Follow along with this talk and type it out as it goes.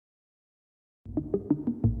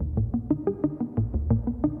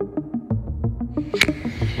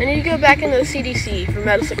I need to go back into the CDC for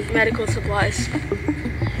medical supplies.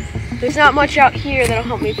 There's not much out here that'll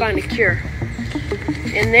help me find a cure.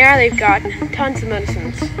 In there, they've got tons of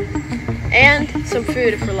medicines. And some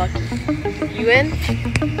food if we're lucky. You in?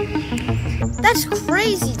 That's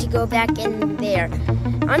crazy to go back in there.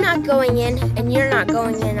 I'm not going in, and you're not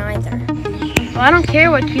going in either. Well, I don't care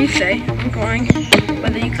what you say. I'm going,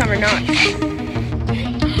 whether you come or not.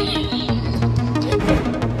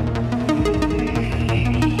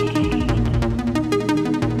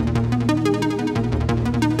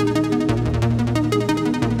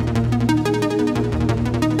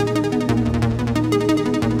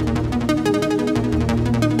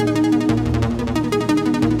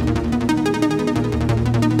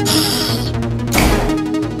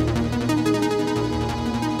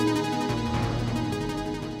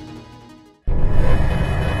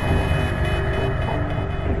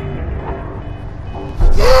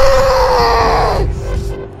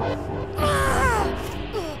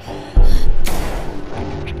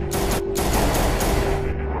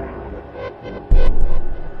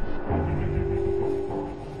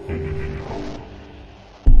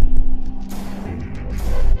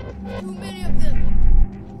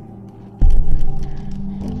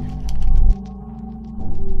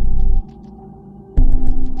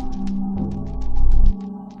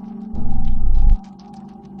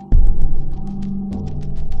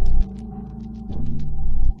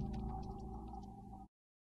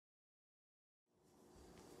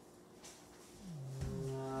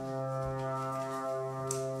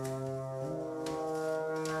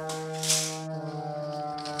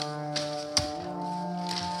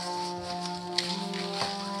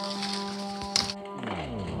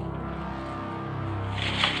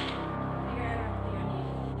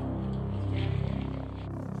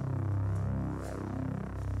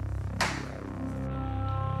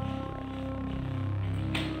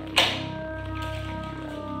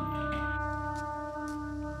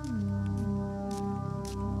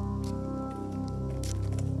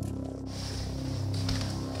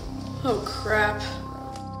 Oh crap.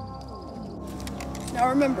 Now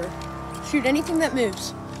remember, shoot anything that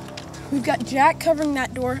moves. We've got Jack covering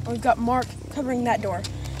that door, and we've got Mark covering that door.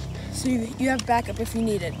 So you have backup if you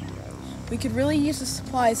need it. We could really use the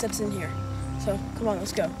supplies that's in here. So come on,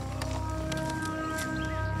 let's go.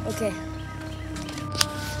 Okay.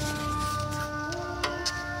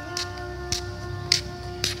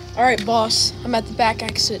 Alright, boss. I'm at the back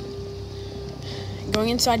exit. Going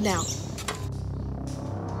inside now.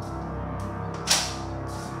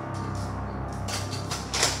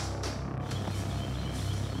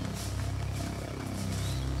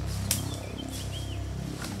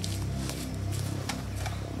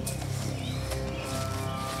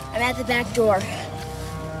 I'm at the back door.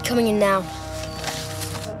 Coming in now.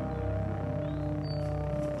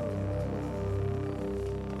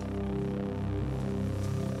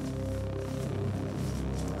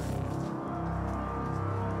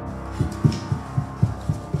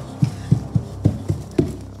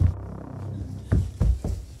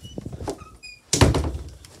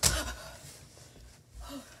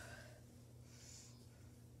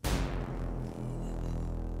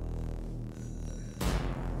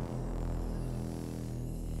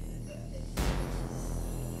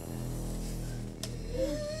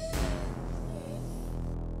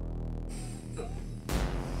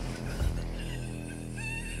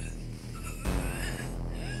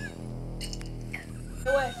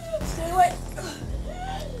 Stay away. Stay away.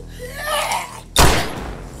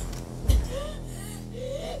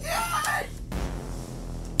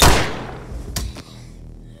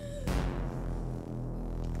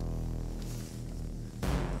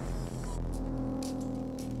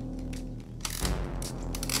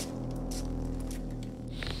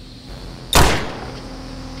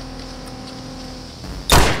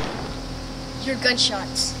 Your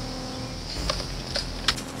gunshots.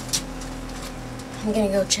 I'm gonna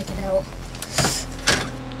go check it out.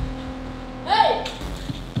 Hey!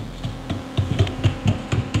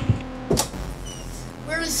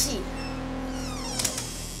 Where is he?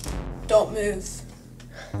 Don't move,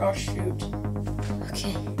 or I'll shoot.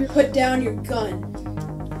 Okay. Put down your gun,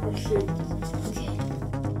 or shoot. Okay.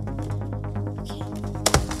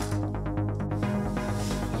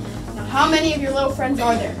 Now, how many of your little friends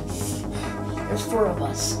are there? There's 4 of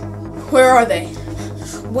us. Where are they?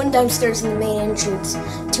 One downstairs in the main entrance,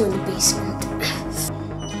 2 in the basement.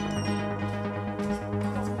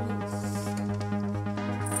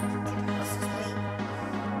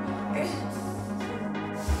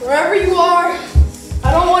 Wherever you are,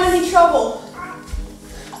 I don't want any trouble.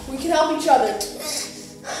 We can help each other.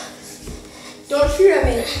 Don't shoot at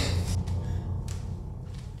me.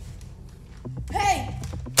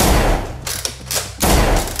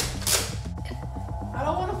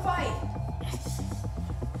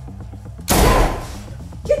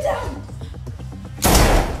 Get down!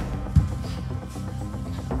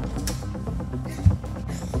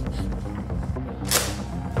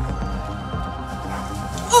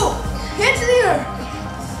 Oh! Hands to the air!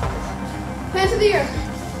 Hands to the air!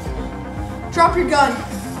 Drop your gun.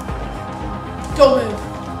 Don't move.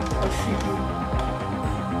 I'll shoot you.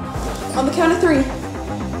 On the count of 3.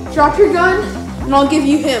 Drop your gun, and I'll give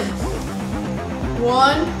you him.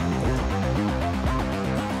 1,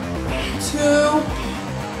 2,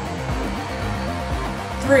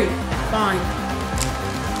 3. Fine.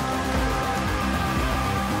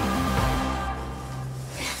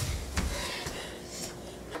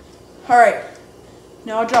 All right.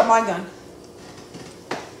 Now I'll drop my gun.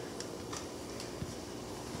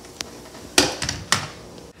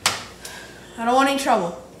 I don't want any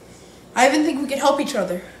trouble. I even think we could help each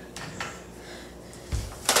other.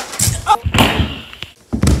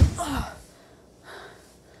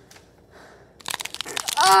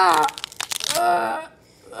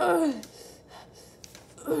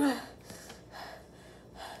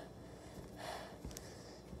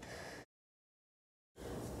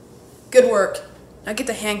 Good work. Now get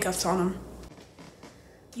the handcuffs on him.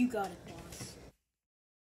 You got it, boss.